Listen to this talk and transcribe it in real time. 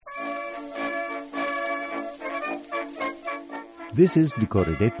This is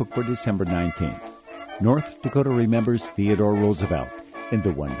Dakota Datebook for December 19th. North Dakota remembers Theodore Roosevelt in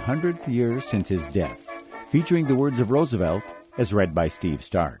the 100th year since his death, featuring the words of Roosevelt as read by Steve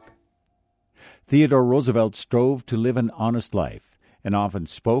Stark. Theodore Roosevelt strove to live an honest life and often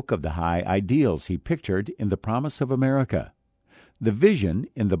spoke of the high ideals he pictured in the promise of America. The vision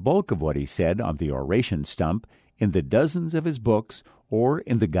in the bulk of what he said on the oration stump, in the dozens of his books, or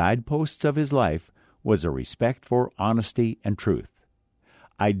in the guideposts of his life was a respect for honesty and truth.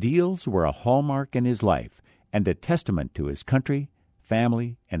 Ideals were a hallmark in his life and a testament to his country,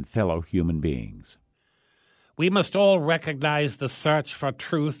 family, and fellow human beings. We must all recognize the search for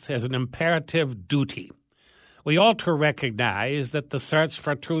truth as an imperative duty. We ought to recognize that the search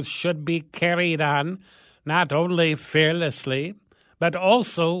for truth should be carried on not only fearlessly, but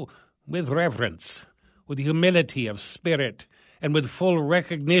also with reverence, with humility of spirit, and with full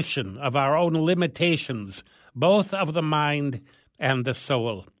recognition of our own limitations, both of the mind and the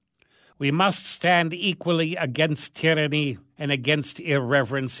soul. We must stand equally against tyranny and against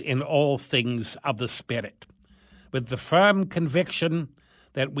irreverence in all things of the spirit, with the firm conviction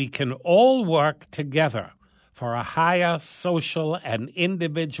that we can all work together for a higher social and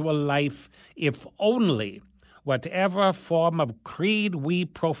individual life if only, whatever form of creed we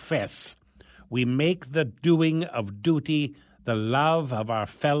profess, we make the doing of duty the love of our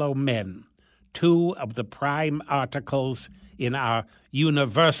fellow men, two of the prime articles in our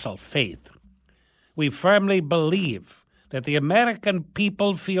universal faith. We firmly believe that the American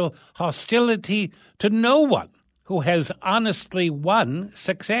people feel hostility to no one who has honestly won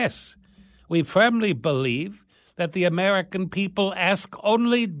success. We firmly believe that the American people ask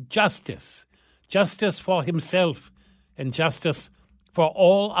only justice, justice for himself and justice for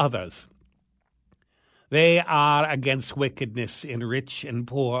all others. They are against wickedness in rich and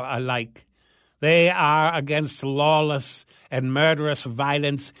poor alike. They are against lawless and murderous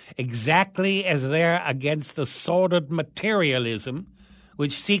violence exactly as they're against the sordid materialism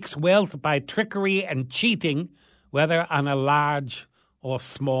which seeks wealth by trickery and cheating, whether on a large or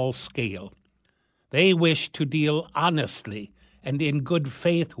small scale. They wish to deal honestly and in good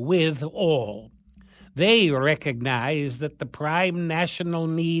faith with all. They recognize that the prime national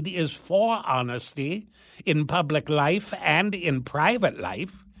need is for honesty in public life and in private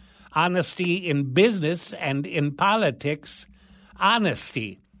life, honesty in business and in politics,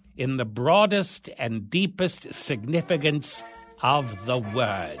 honesty in the broadest and deepest significance of the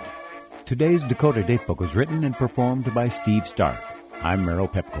word. Today's Dakota Datebook was written and performed by Steve Stark. I'm Merrill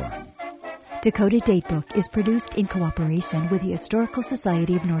Pepcorn. Dakota Datebook is produced in cooperation with the Historical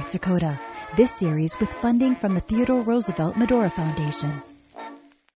Society of North Dakota. This series with funding from the Theodore Roosevelt Medora Foundation.